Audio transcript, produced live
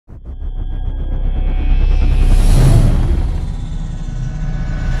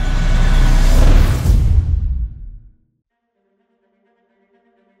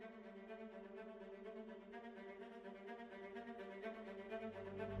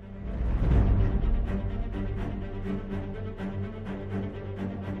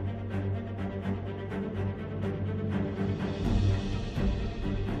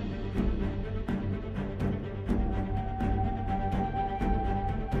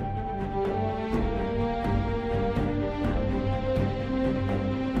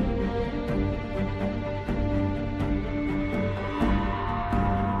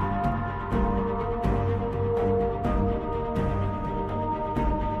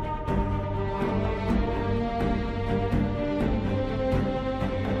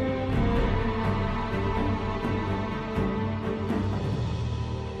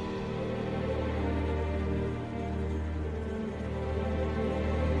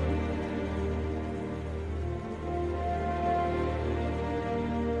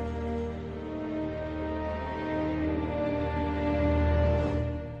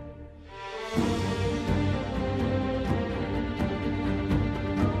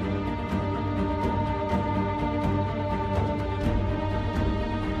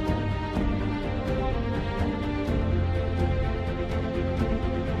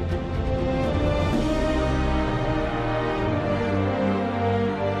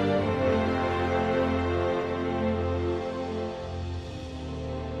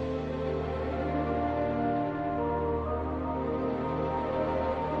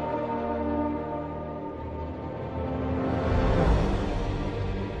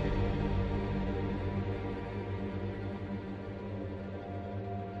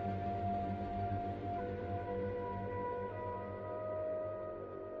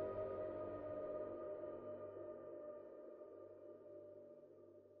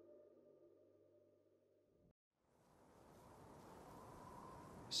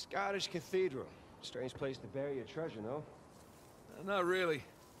Scottish cathedral. Strange place to bury your treasure, no? Not really.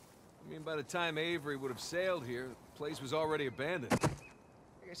 I mean, by the time Avery would have sailed here, the place was already abandoned.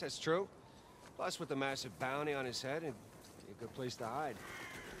 I guess that's true. Plus, with the massive bounty on his head, it'd be a good place to hide.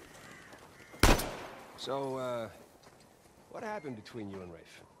 So, what happened between you and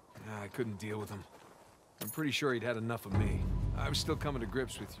Rafe? I couldn't deal with him. I'm pretty sure he'd had enough of me. I was still coming to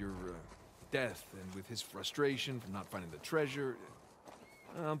grips with your, death, and with his frustration from not finding the treasure.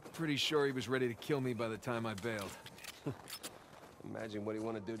 I'm pretty sure he was ready to kill me by the time I bailed. Imagine what he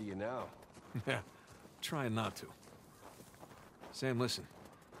want to do to you now. Yeah, trying not to. Sam, listen.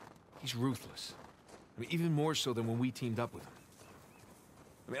 He's ruthless. I mean, even more so than when we teamed up with him.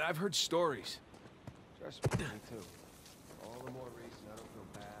 I mean, I've heard stories. Trust me, me too. All the more reason I don't feel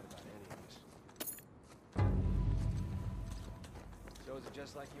bad about any of this. So is it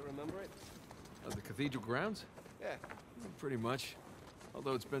just like you remember it? The cathedral grounds? Yeah. Pretty much.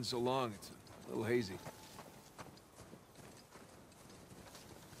 Although it's been so long, it's a little hazy.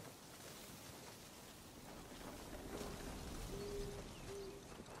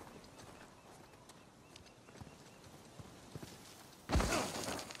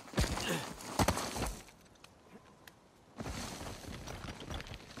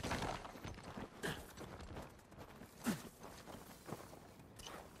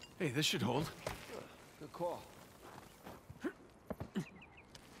 Hey, this should hold. Good call.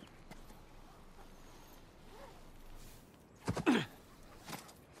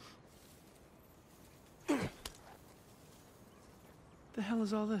 The hell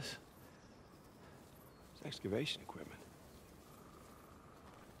is all this? It's excavation equipment.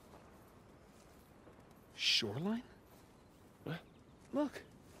 Shoreline? What? Look.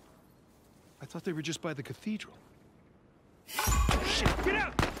 I thought they were just by the cathedral. Shit, get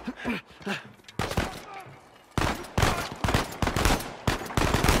out!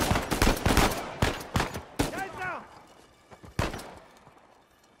 Guys down!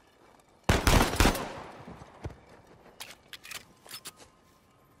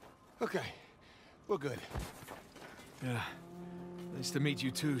 Okay, we're good. Yeah. Nice to meet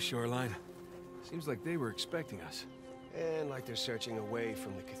you too, Shoreline. Seems like they were expecting us. And like they're searching away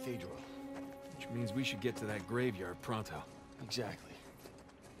from the cathedral. Which means we should get to that graveyard pronto. Exactly.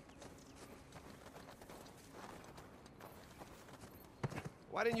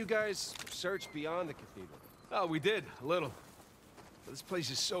 Why didn't you guys search beyond the cathedral? Oh, we did, a little. But this place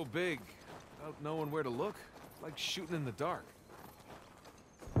is so big, without knowing where to look, like shooting in the dark.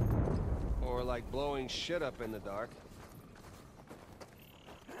 Or like blowing shit up in the dark.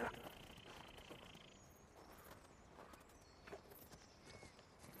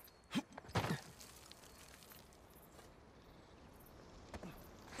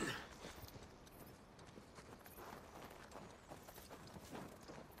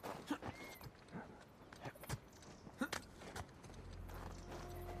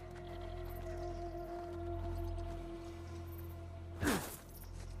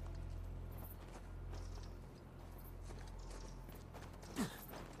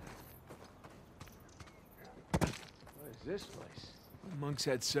 This place? Monks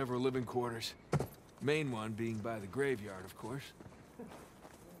had several living quarters. Main one being by the graveyard, of course.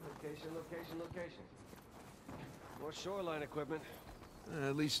 Location, location, location. More shoreline equipment.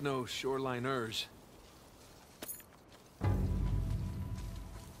 At least no shoreliners.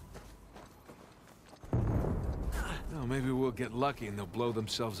 No, maybe we'll get lucky and they'll blow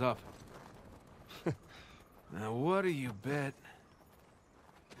themselves up. Now, what do you bet?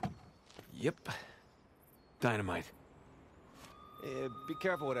 Yep. Dynamite. Yeah, be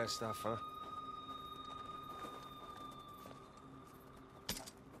careful with that stuff, huh?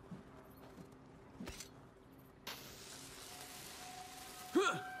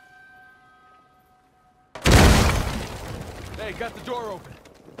 Hey, got the door open.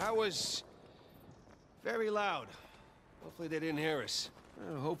 That was very loud. Hopefully they didn't hear us.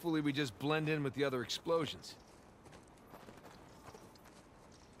 Hopefully we just blend in with the other explosions.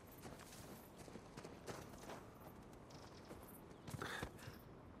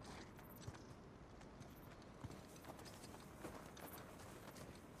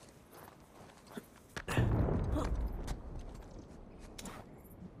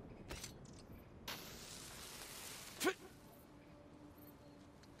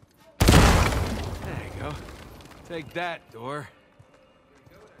 Take that, door.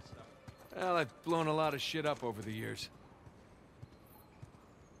 Well, I've blown a lot of shit up over the years.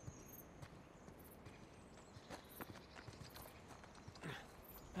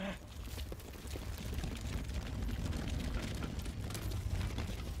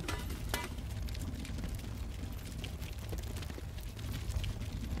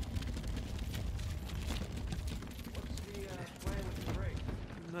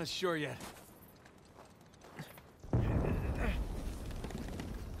 Not sure yet.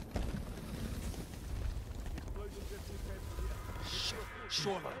 Shit!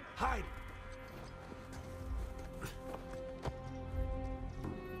 Shoreline! Hide!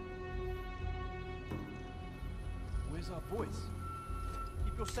 Where's our boys?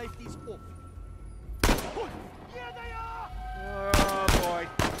 Keep your safeties up. Here they are! Oh, boy.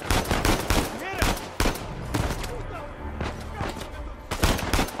 Hit him!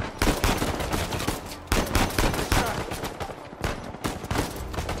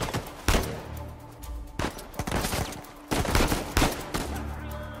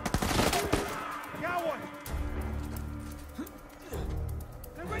 Got one!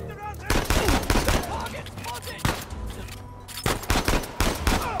 They're right around there! Target spotted!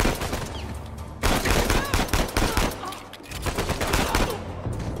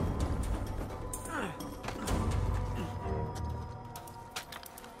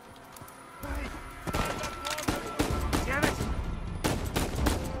 Damn it!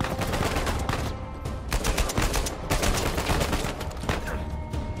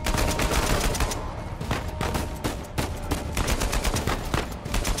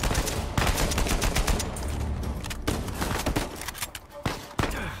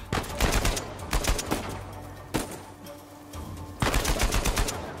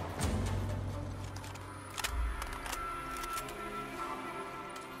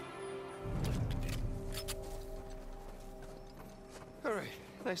 All right,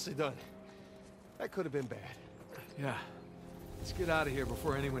 nicely done. That could have been bad. Yeah. Let's get out of here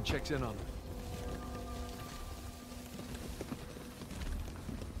before anyone checks in on them.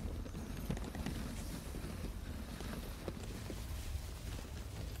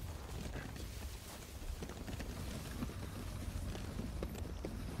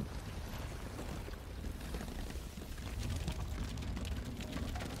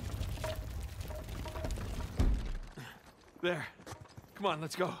 There. Come on,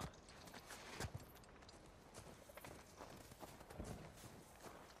 let's go.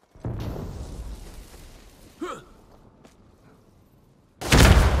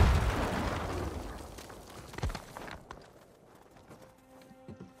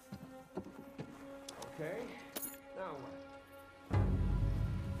 Okay, now what?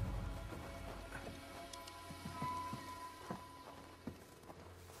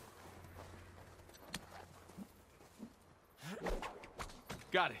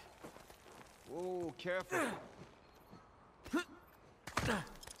 Got it. Whoa, careful.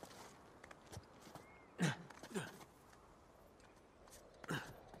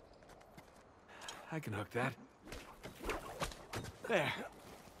 I can hook that. There.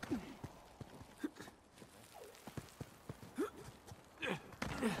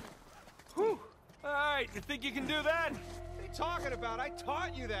 Whew. All right, you think you can do that? What are you talking about? I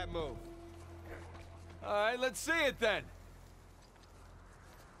taught you that move. All right, let's see it then.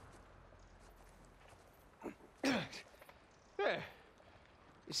 There.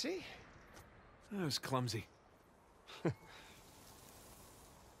 You see? That was clumsy.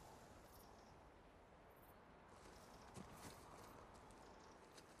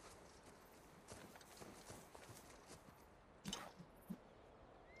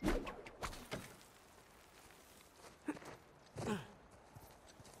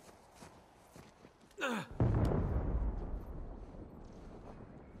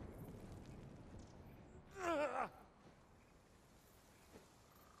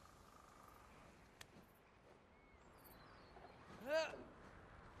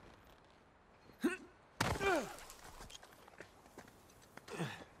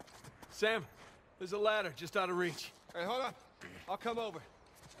 Sam, there's a ladder just out of reach. All right, hold on. I'll come over.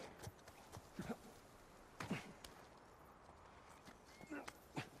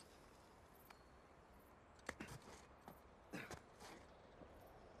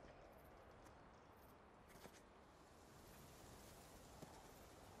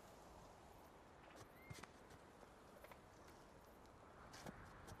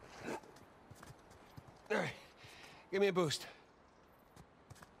 All right, give me a boost.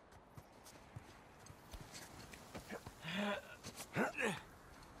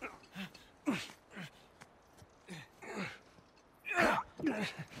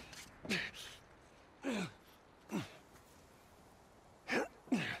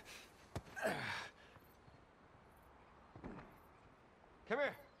 Come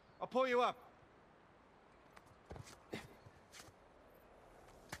here. I'll pull you up.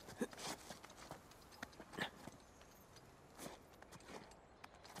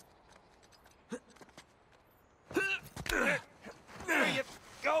 There you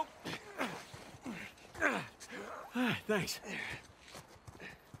go. Thanks.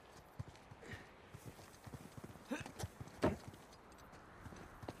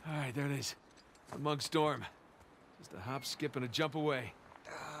 right, there it is. Among storm. Just a hop, skip, and a jump away.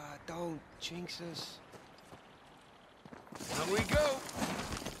 Don't jinx us. Here we go!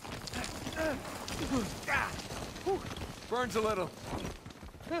 Burns a little.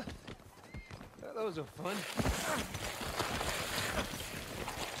 Those are fun.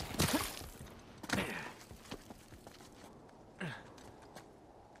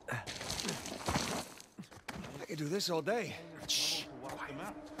 I could do this all day. Shh. Watch them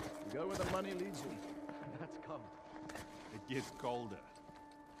out. You go where the money leads you. That's come. It gets colder.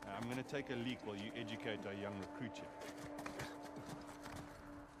 I'm gonna take a leak while you educate our young recruit here.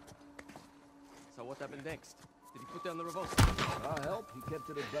 So what happened next? Did he put down the revolt? Our help, he kept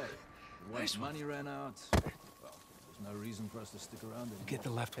it at bay. And once money ran out, well, there's no reason for us to stick around anymore. Get the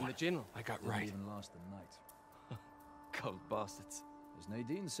left And one. the general? I got Didn't right. even last the night. Cold bastards. As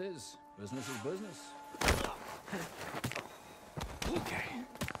Nadine says, business is business. Okay.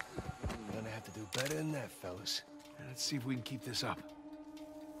 We're gonna have to do better than that, fellas. Let's see if we can keep this up.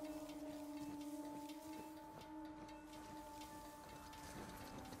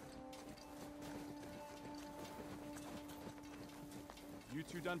 You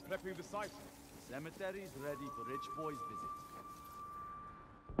two done prepping the site? Cemetery's ready for Rich Boy's visit.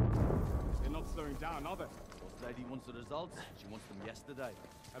 They're not slowing down, are they? Boss lady wants the results. She wants them yesterday.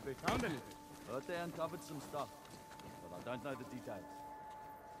 Have they found anything? Heard they uncovered some stuff, but I don't know the details.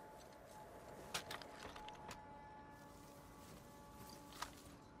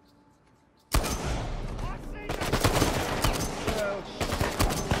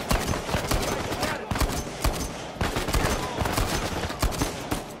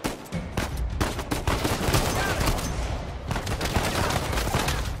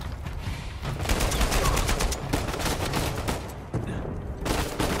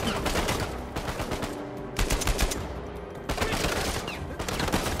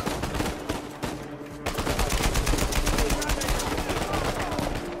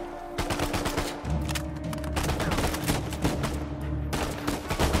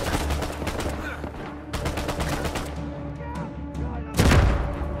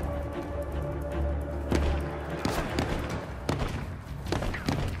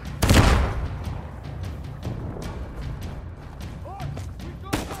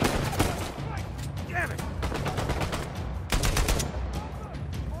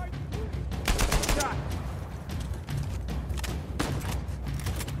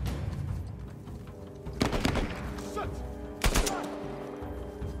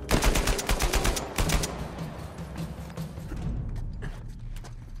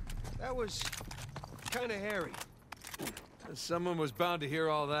 That was kind of hairy. Someone was bound to hear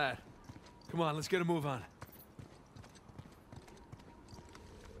all that. Come on, let's get a move on.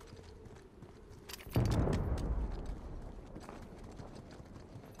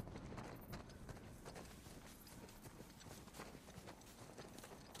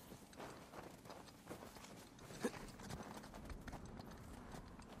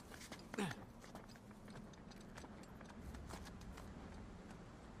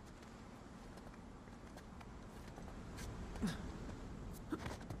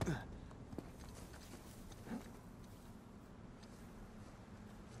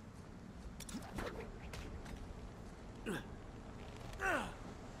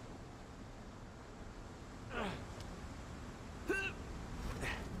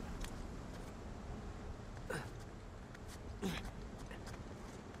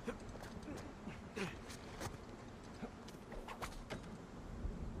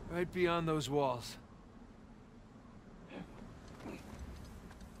 Right beyond those walls.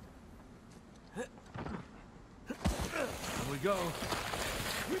 Here we go.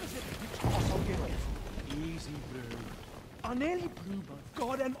 Easy, bro. I nearly blew my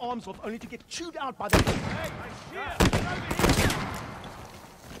goddamn arms off only to get chewed out by the... Hey, get over here!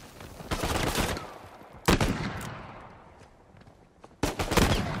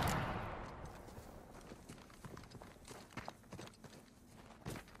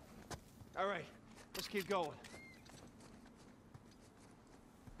 All right, let's keep going.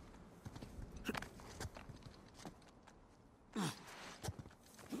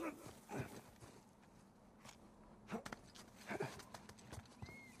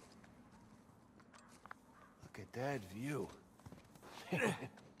 Look at that view.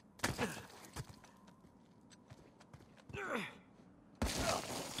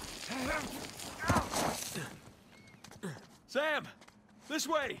 Sam! This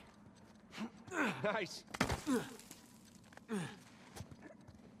way! Nice.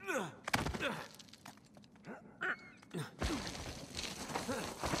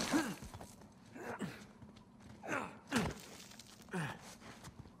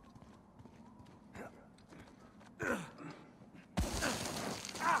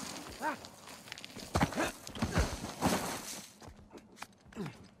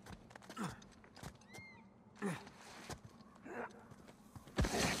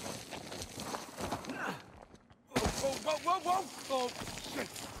 whoa! Oh, shit!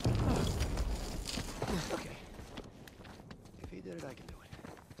 Okay. If he did it, I can do it.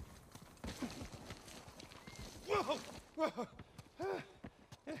 Whoa! Whoa!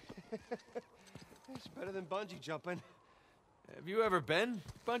 It's better than bungee jumping. Have you ever been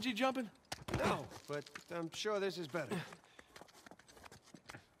bungee jumping? No, but I'm sure this is better.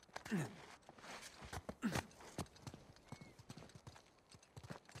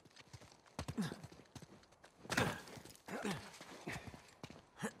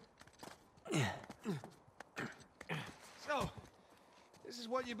 So, this is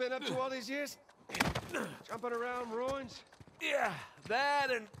what you've been up to all these years? Jumping around ruins? Yeah,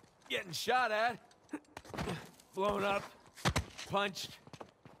 that and getting shot at. Blown up. Punched.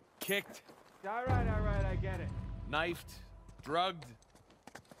 Kicked. All right, I get it. Knifed. Drugged.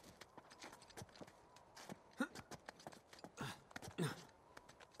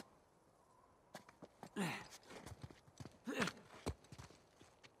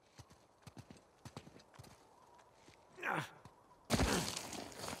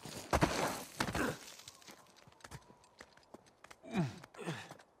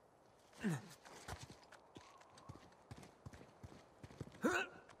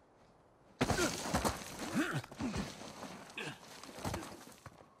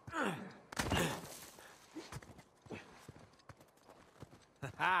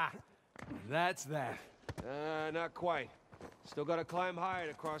 Ha! That's that. Not quite. Still gotta climb higher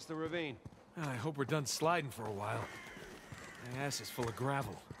to cross the ravine. I hope we're done sliding for a while. My ass is full of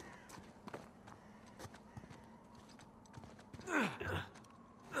gravel.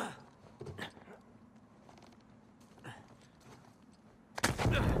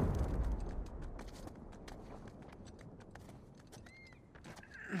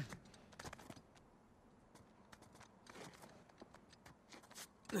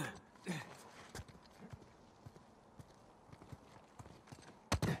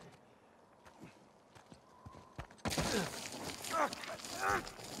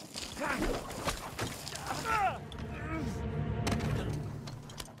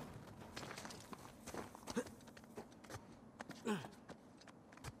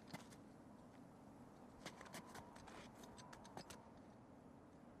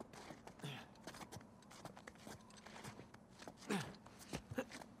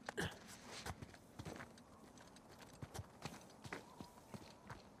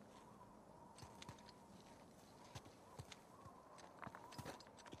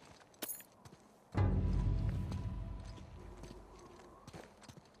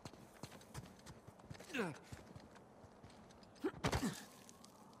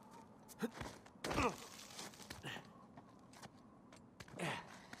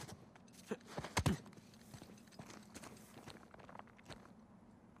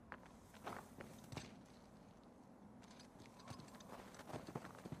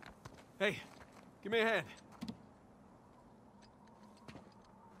 Hey, give me a hand.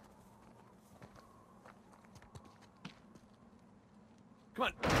 Come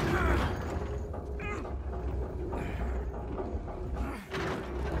on.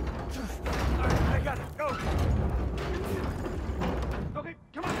 I got it. Go. Okay,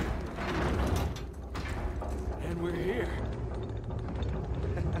 come on. And we're here.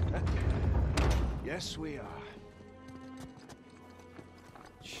 Yes, we are.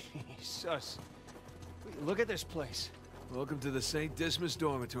 Jesus. Look at this place. Welcome to the St. Dismas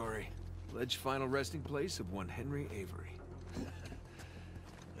Dormitory. Alleged final resting place of one Henry Avery.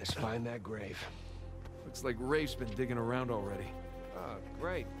 Let's find that grave. Looks like Rafe's been digging around already. Oh,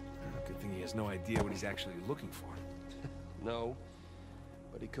 great. Good thing he has no idea what he's actually looking for. No,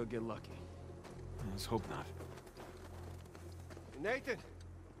 but he could get lucky. Let's hope not. Nathan,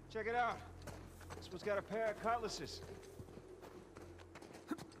 check it out. This one's got a pair of cutlasses.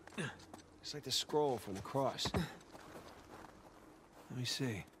 It's like the scroll from the cross. Let me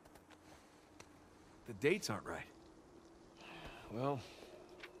see. The dates aren't right. Well,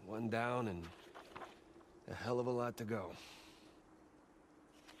 one down and a hell of a lot to go.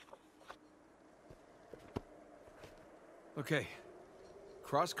 Okay.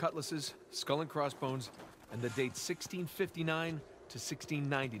 Cross cutlasses, skull and crossbones, and the date 1659 to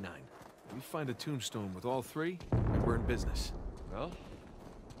 1699. We find a tombstone with all three, and we're in business. Well,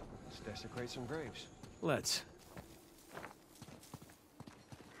 let's desecrate some graves. Let's.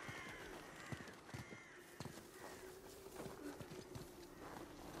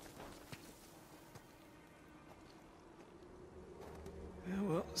 Yeah,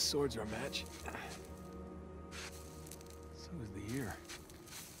 well, swords are a match. So is the year.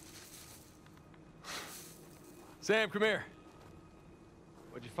 Sam, come here.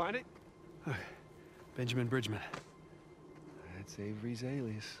 Where'd you find it? Benjamin Bridgman. It's Avery's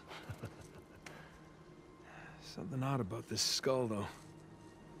alias. Something odd about this skull, though.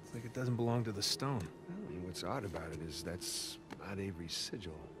 It's like it doesn't belong to the stone. Well, and what's odd about it is that's not Avery's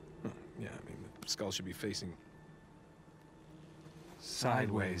sigil. Huh. Yeah, I mean, the skull should be facing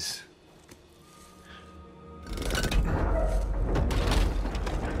sideways.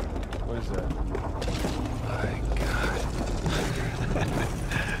 What is that? My God.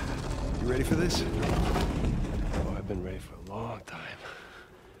 You ready for this? Oh, I've been ready for a long time.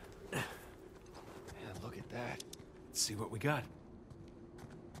 Man, look at that. Let's see what we got.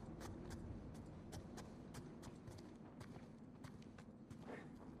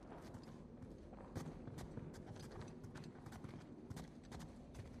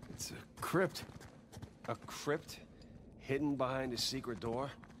 It's a crypt. A crypt hidden behind a secret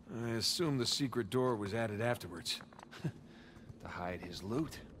door I assume the secret door was added afterwards. to hide his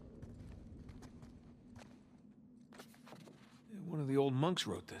loot. One of the old monks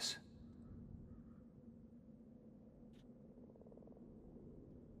wrote this.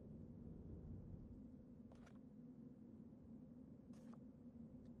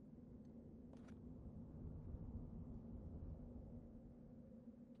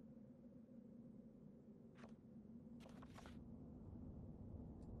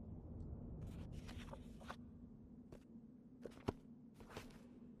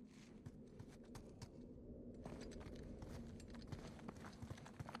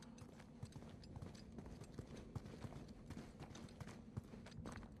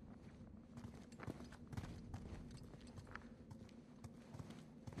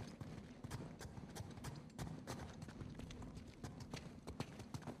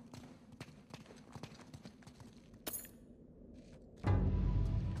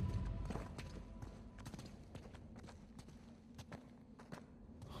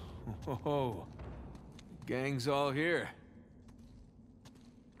 Oh, gang's all here.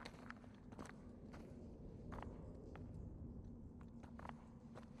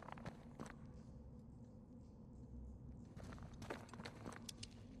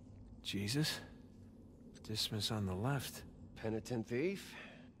 Jesus, Dismas on the left, Penitent thief,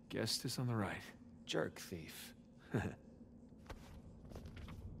 Gestus on the right. jerk thief.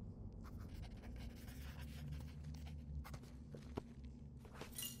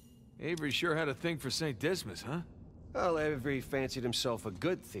 Avery sure had a thing for St. Dismas, huh? Well, Avery fancied himself a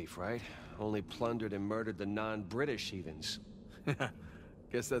good thief, right? Only plundered and murdered the non-British heathens.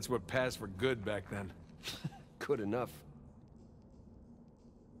 Guess that's what passed for good back then. Good enough.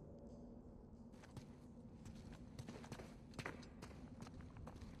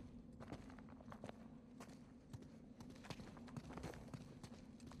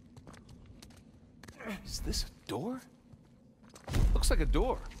 Is this a door? Looks like a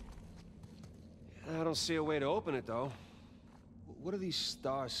door. I don't see a way to open it, though. What are these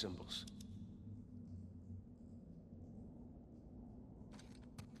star symbols?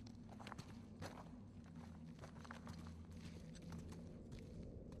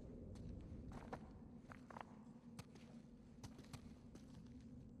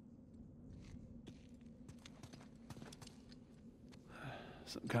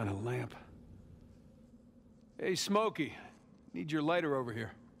 Some kind of lamp. Hey, Smokey. Need your lighter over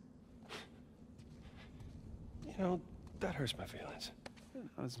here. You know, that hurts my feelings.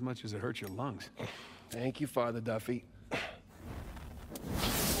 Not as much as it hurts your lungs. Thank you, Father Duffy.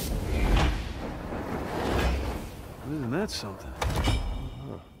 Isn't that something?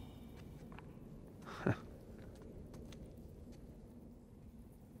 The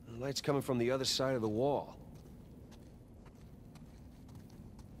light's coming from the other side of the wall.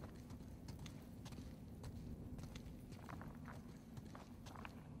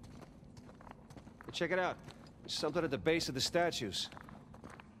 Check it out. There's something at the base of the statues.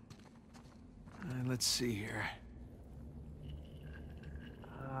 Let's see here.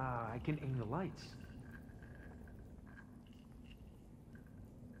 I can aim the lights.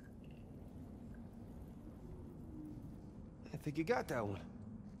 I think you got that one.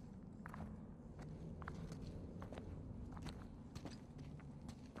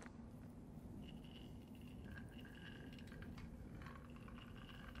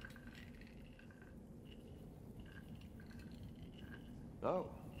 Oh,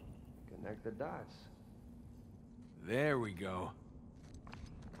 connect the dots. There we go.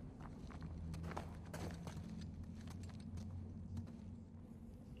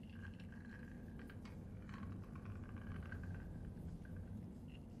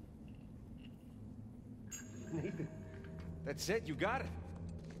 Nathan, that's it, you got it.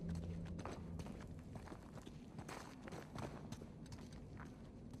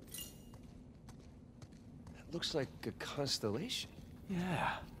 looks like a constellation.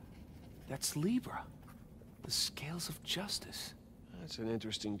 Yeah. That's Libra. The scales of justice. That's an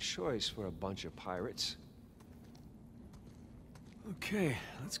interesting choice for a bunch of pirates. Okay,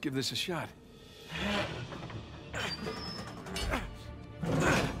 let's give this a shot.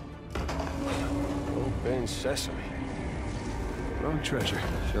 Open sesame. Wrong treasure.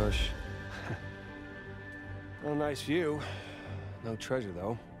 Shush. Well, nice view. No treasure,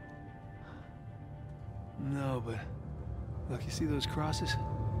 though. No, but... Look, you see those crosses?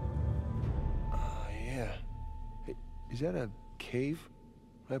 Oh, yeah. Hey, is that a cave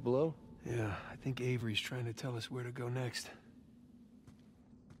right below? Yeah, I think Avery's trying to tell us where to go next.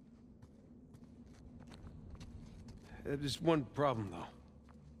 There's one problem, though.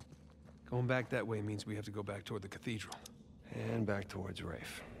 Going back that way means we have to go back toward the cathedral. And back towards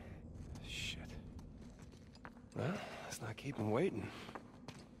Rafe. Shit. Well, let's not keep him waiting.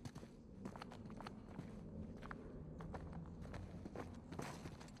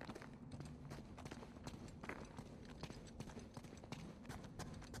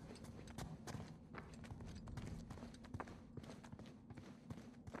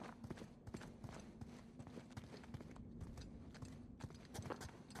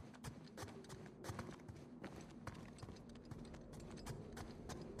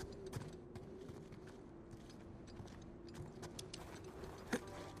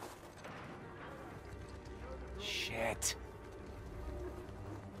 Shit.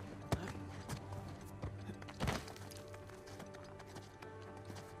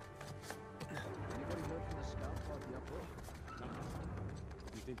 Anybody heard from the scout about the uproar?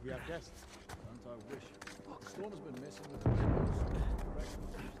 You think we have guests? Don't I wish. Storm's been messing with us.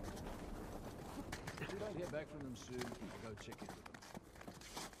 If we don't hear back from them soon, I'll go check in with them.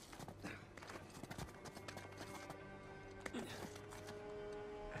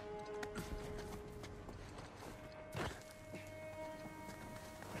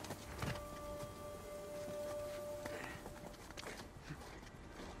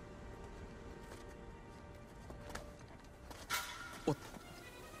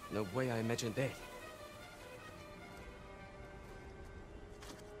 No way I imagined that.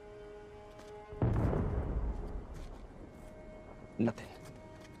 Nothing.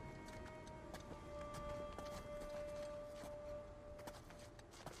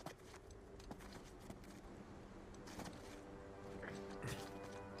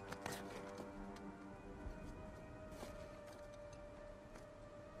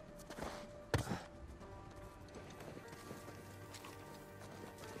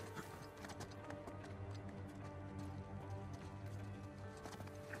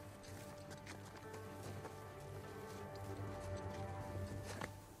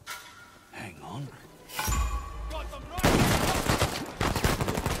 Hang on.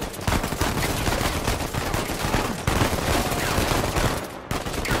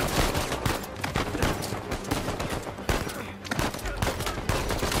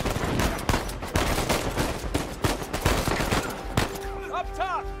 Up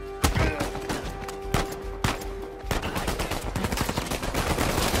top!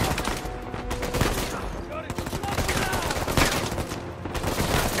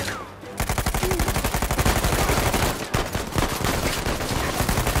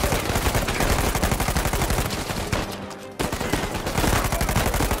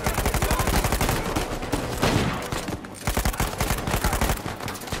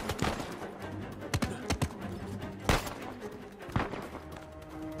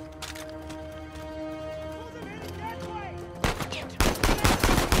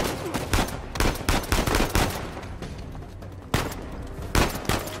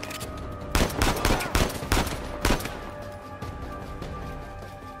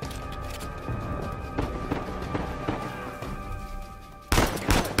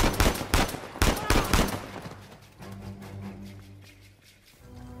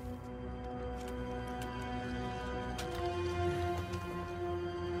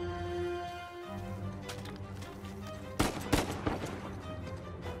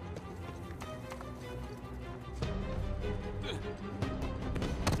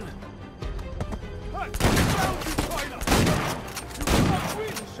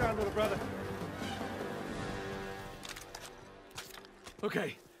 Little brother.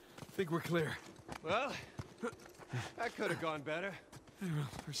 Okay, I think we're clear. Well, that could have gone better.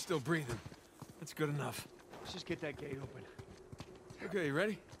 We're still breathing. That's good enough. Let's just get that gate open. Okay, you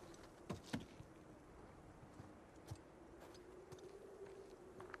ready?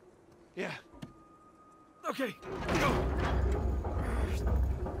 Yeah. Okay, go!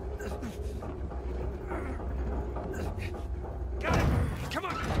 Got it! Come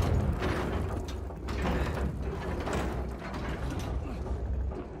on!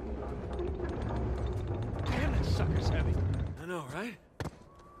 all right?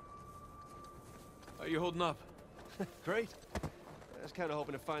 How are you holding up? Great. I was kind of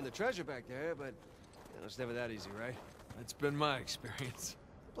hoping to find the treasure back there, but you know, it's never that easy, right? That's been my experience.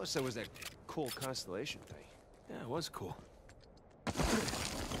 Plus, there was that cool constellation thing. Yeah, it was cool.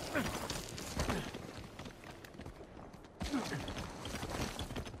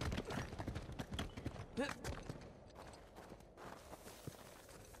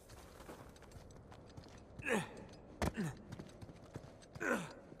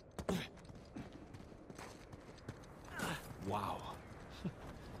 Wow.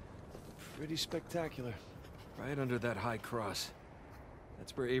 Pretty spectacular. Right under that high cross.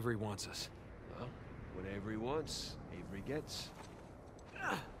 That's where Avery wants us. Well, what Avery wants, Avery gets.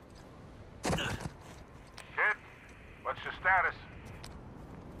 Kid, what's your status?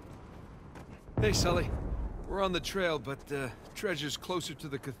 Hey, Sully. We're on the trail, but treasure's closer to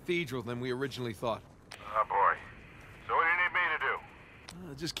the cathedral than we originally thought. Oh boy. So what do you need me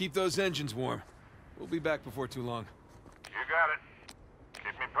to do? Just keep those engines warm. We'll be back before too long. You got it.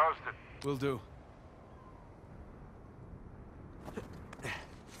 Keep me posted. Will do.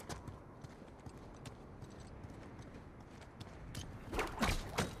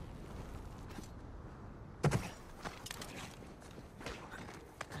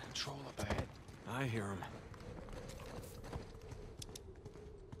 Control up ahead. I hear him.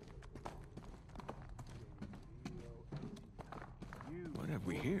 What have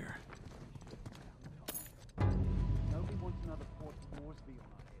we here? Nobody wants another Port Moresby on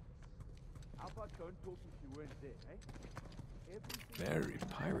our heads. How about going talking if you weren't there, eh? Very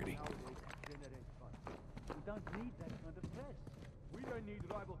piratey. We don't need that kind of press. We don't need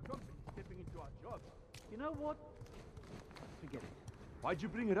rival companies stepping into our jobs. You know what? Forget it. Why'd you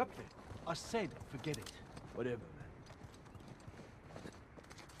bring it up then? I said forget it. Whatever, man.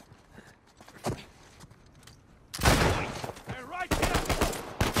 They're right here!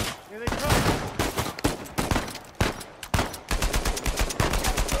 Here they come!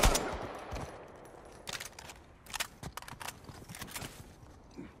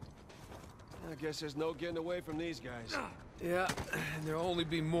 I guess there's no getting away from these guys. Yeah, and there'll only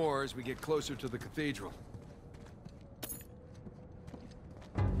be more as we get closer to the cathedral.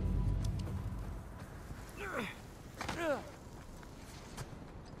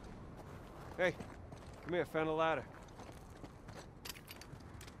 Hey, come here, found a ladder.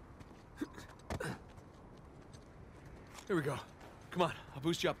 Here we go. Come on, I'll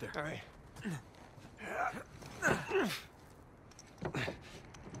boost you up there. All right.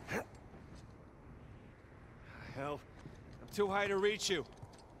 Hell, I'm too high to reach you.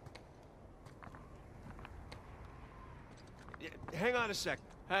 Yeah, hang on a sec.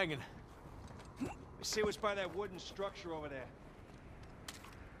 Hanging. You see what's by that wooden structure over there?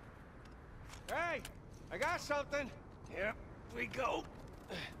 Hey, I got something. Here we go.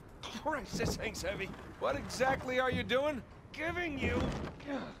 Christ, this thing's heavy. What exactly are you doing? Giving you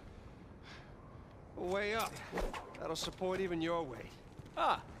a way up. That'll support even your weight.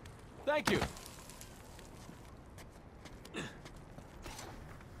 Ah, thank you.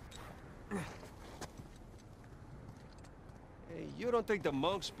 Hey, you don't think the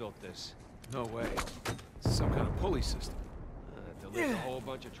monks built this? No way. It's some kind of pulley system. To lift a whole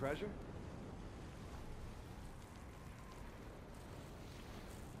bunch of treasure?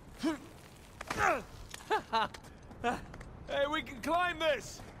 Hey, we can climb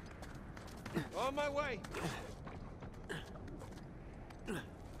this! On my way.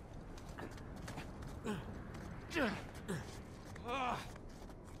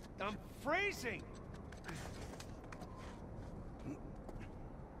 I'm freezing.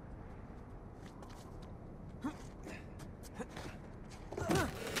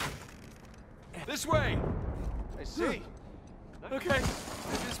 This way! I see. Okay,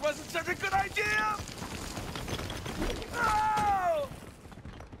 this wasn't such a good idea! Oh!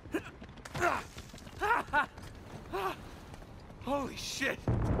 Holy shit!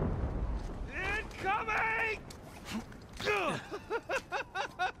 Incoming!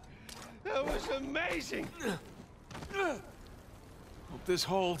 That was amazing. Hope this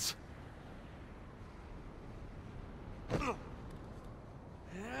holds.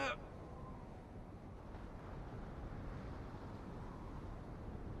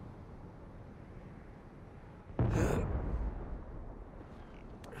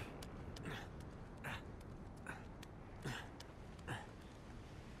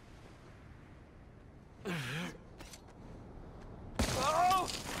 Oh!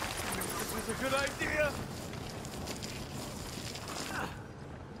 This is a good idea.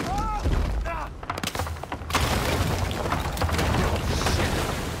 Oh!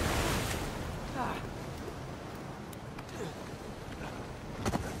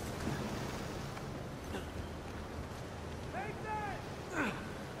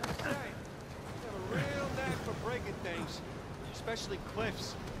 things. Especially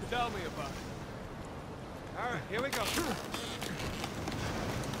cliffs. Tell me about it. All right, here we go.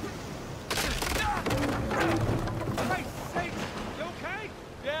 Christ's sake! You okay?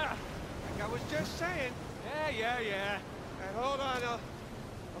 Yeah. Like I was just saying. Yeah. All right, hold on. I'll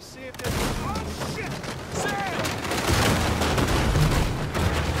see if there's... Oh, shit! Sam!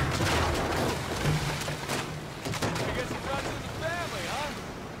 I guess he brought you in the family, huh?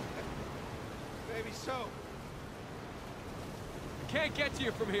 Maybe so. I can't get to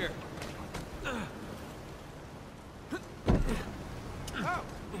you from here. Oh,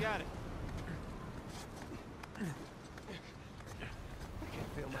 you got it. I can't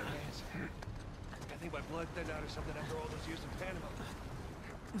feel my hands. I think my blood thinned out or something after all those years in Panama.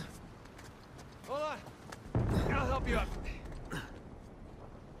 Hold on. I'll help you up.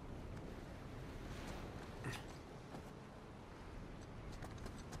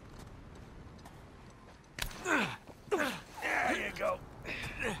 There you go.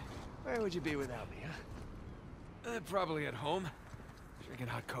 Where would you be without me, huh? Probably at home. Drinking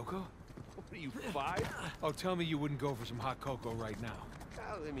hot cocoa? What are you, 5? Oh, tell me you wouldn't go for some hot cocoa right now.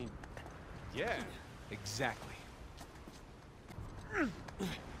 Well, I mean, yeah. Exactly.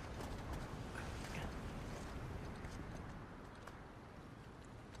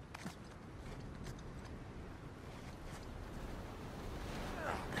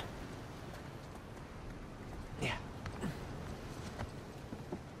 Yeah.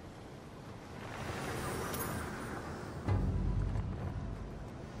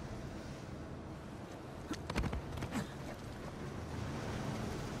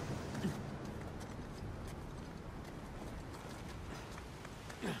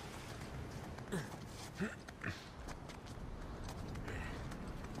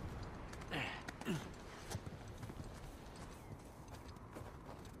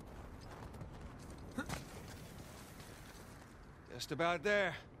 Just about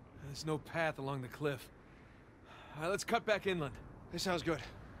there. There's no path along the cliff. All right, let's cut back inland. This sounds good.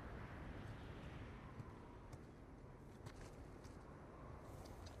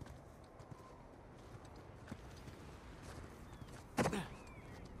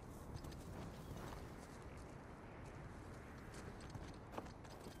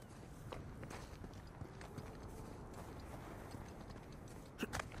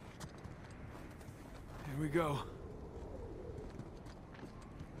 Here we go.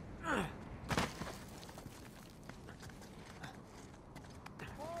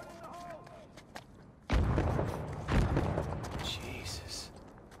 Jesus.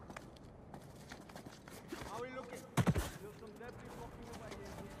 How are we looking? Still some debris blocking the way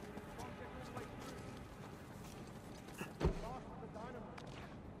here. Can't get this place through. Lost the dynamite.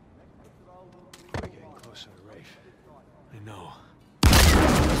 Next patrol will be... We're getting closer to Rafe. I know. Here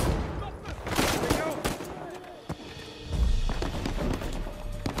we go!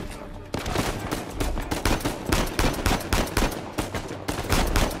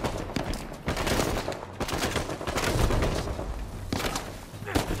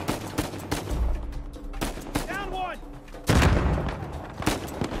 Down one!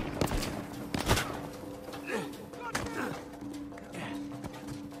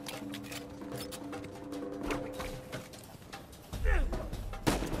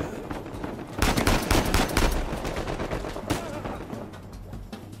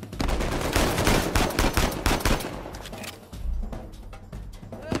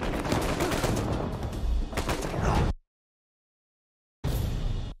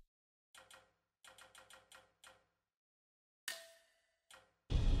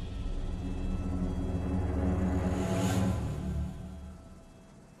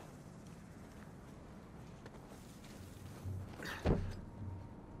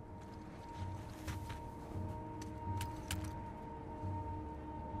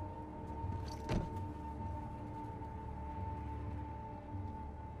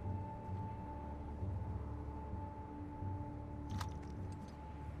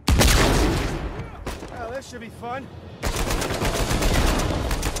 Well, this should be fun.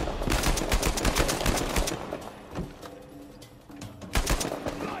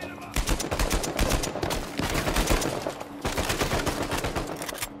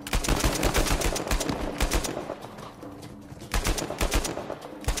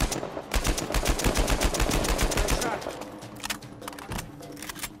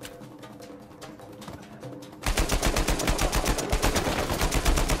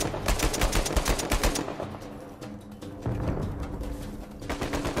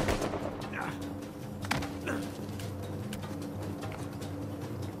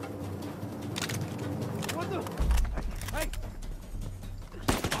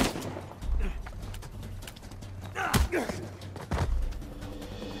 Okay,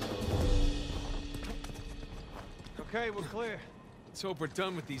 we're clear. Let's hope we're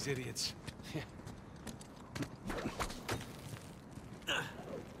done with these idiots.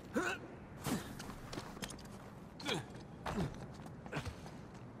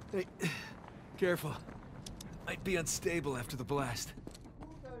 Hey, careful. Might be unstable after the blast. Who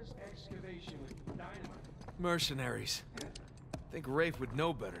does excavation with dynamite? Mercenaries. Think Rafe would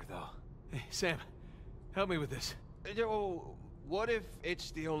know better, though. Hey, Sam, help me with this. Yo, what if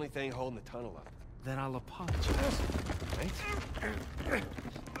it's the only thing holding the tunnel up? Then I'll apologize. Right?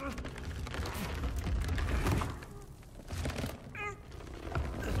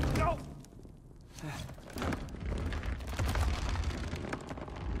 No!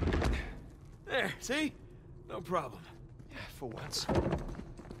 There, see? No problem. Yeah, for once.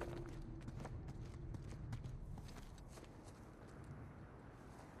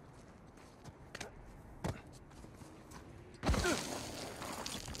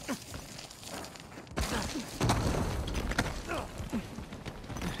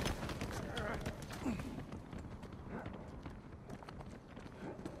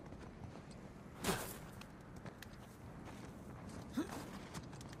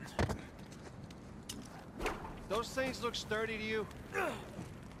 Those things look sturdy to you?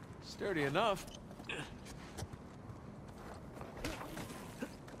 Sturdy enough.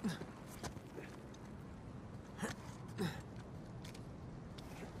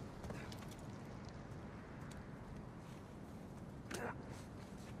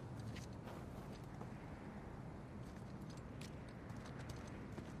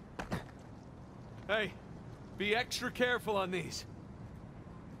 Hey, be extra careful on these.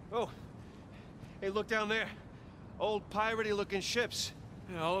 Oh, hey, look down there. Old piratey looking ships.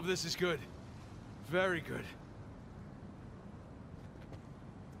 Yeah, all of this is good. Very good.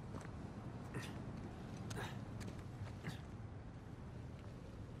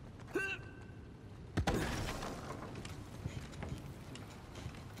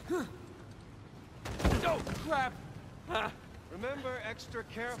 Oh, crap! Ah, Remember, extra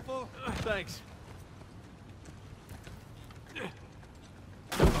careful. thanks.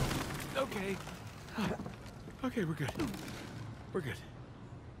 Okay. Okay, we're good. We're good.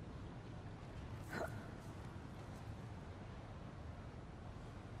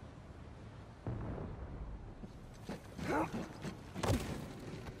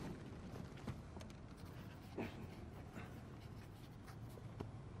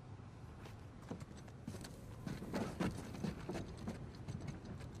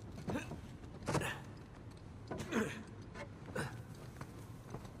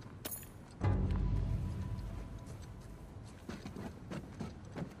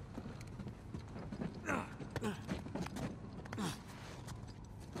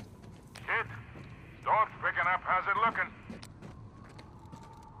 Kid, storm's picking up. How's it looking?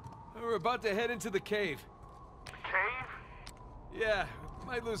 We're about to head into the cave. Cave? Yeah,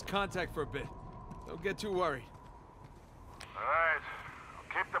 might lose contact for a bit. Don't get too worried. All right. I'll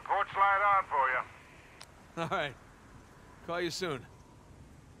keep the porch light on for you. All right. Call you soon.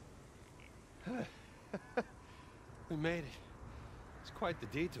 We made it. It's quite the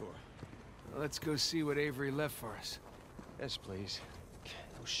detour. Let's go see what Avery left for us. Yes, please.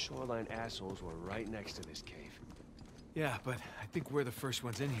 Those shoreline assholes were right next to this cave. Yeah, but I think we're the first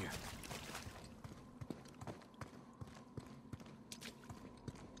ones in here.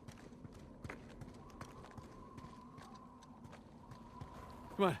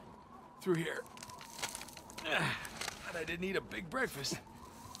 Come on, through here. But I didn't eat a big breakfast.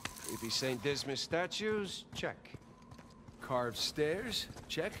 Creepy St. Dismas statues? Check. Carved stairs?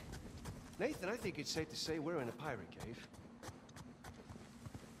 Check. Nathan, I think it's safe to say we're in a pirate cave.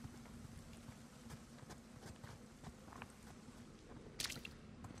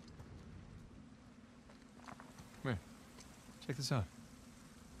 Come here. Check this out.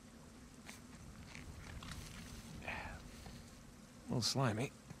 A little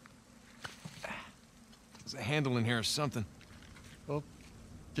slimy. There's a handle in here or something. Well,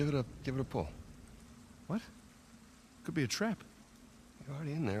 give it a pull. What? Could be a trap. You're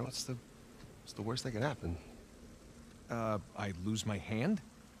already in there. What's the worst that could happen? I lose my hand?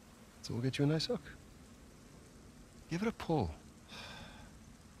 So we'll get you a nice hook. Give it a pull.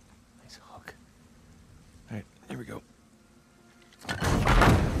 Nice hook. All right, here we go.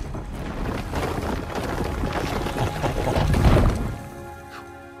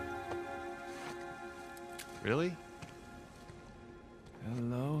 Really?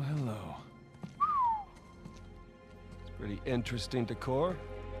 Hello, hello. It's pretty interesting decor.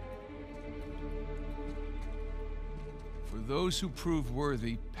 For those who prove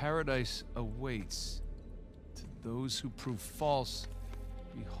worthy, paradise awaits. To Those who prove false,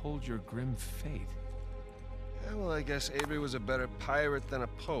 behold your grim fate. Yeah, well, I guess Avery was a better pirate than a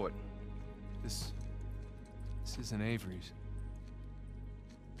poet. This isn't Avery's.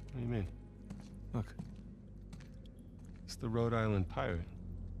 What do you mean? Look, It's the Rhode Island pirate.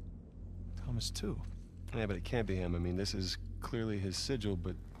 Thomase too. Yeah, but it can't be him. I mean, this is clearly his sigil,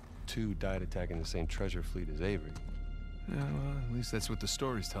 but two died attacking the same treasure fleet as Avery. Yeah, well, at least that's what the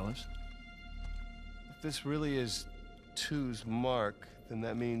stories tell us. If this really is Two's mark, then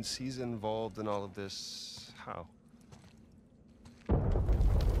that means he's involved in all of this. How?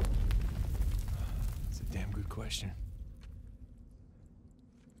 It's a damn good question.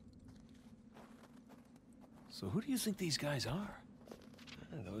 So who do you think these guys are?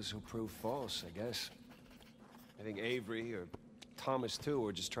 Those who prove false, I guess. I think Avery or Thomase too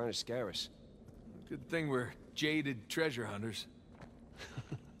are just trying to scare us. Good thing we're jaded treasure hunters.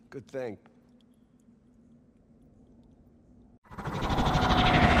 Good thing.